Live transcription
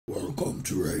Welcome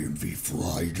to AMV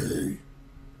Friday.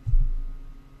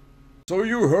 So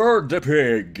you heard the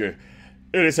pig!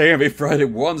 It is AMV Friday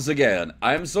once again.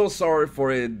 I'm so sorry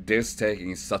for this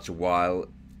taking such a while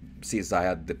since I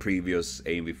had the previous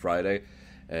AMV Friday.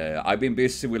 I've been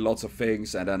busy with lots of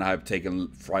things, and then I've taken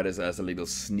Fridays as a little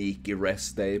sneaky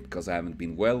rest day because I haven't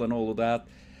been well and all of that.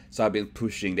 So I've been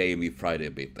pushing the AMV Friday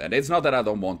a bit. And it's not that I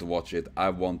don't want to watch it. I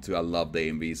love the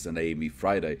AMVs and the AMV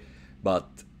Friday. But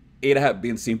it has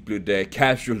been simply the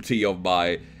casualty of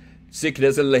my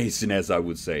sickness and laziness, I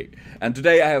would say. And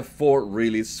today I have 4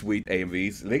 really sweet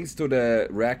AMVs. Links to the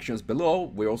reactions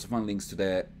below. We also find links to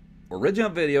the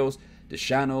original videos, the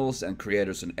channels and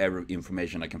creators, and every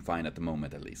information I can find at the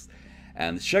moment at least.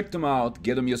 And check them out,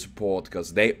 give them your support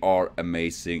because they are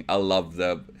amazing. I love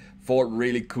them. 4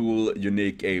 really cool,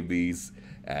 unique AMVs.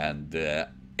 And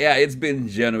yeah, it's been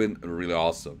genuinely really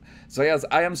awesome. So yes,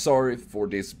 I am sorry for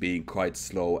this being quite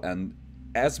slow, and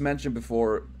as mentioned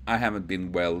before, I haven't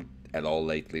been well at all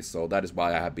lately, so that is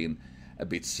why I have been a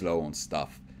bit slow on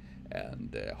stuff.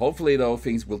 And hopefully though,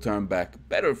 things will turn back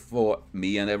better for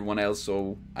me and everyone else,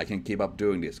 so I can keep up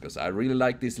doing this, because I really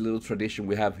like this little tradition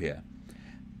we have here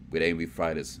with AMV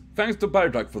Fridays. Thanks to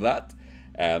Tarja for that.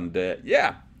 And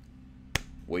yeah,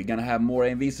 we're gonna have more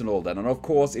AMVs and all that. And of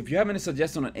course, if you have any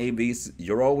suggestions on AMVs,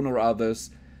 your own or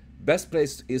others, best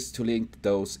place is to link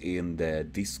those in the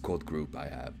Discord group I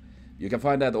have. You can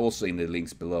find that also in the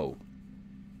links below.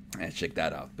 And check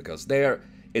that out, because there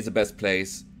is the best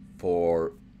place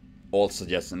for all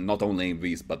suggestions, not only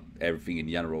AMVs but everything in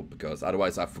general, because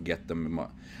otherwise I forget them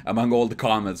among all the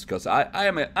comments, because I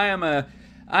am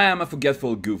a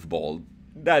forgetful goofball.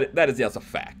 That is just a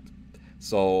fact.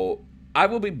 So I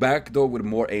will be back though with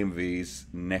more AMVs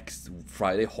next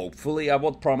Friday, hopefully. I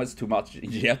won't promise too much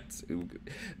yet,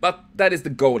 but that is the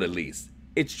goal at least.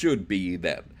 It should be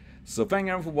then. So thank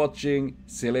you for watching,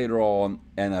 see you later on,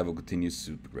 and have a continued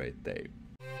super great day.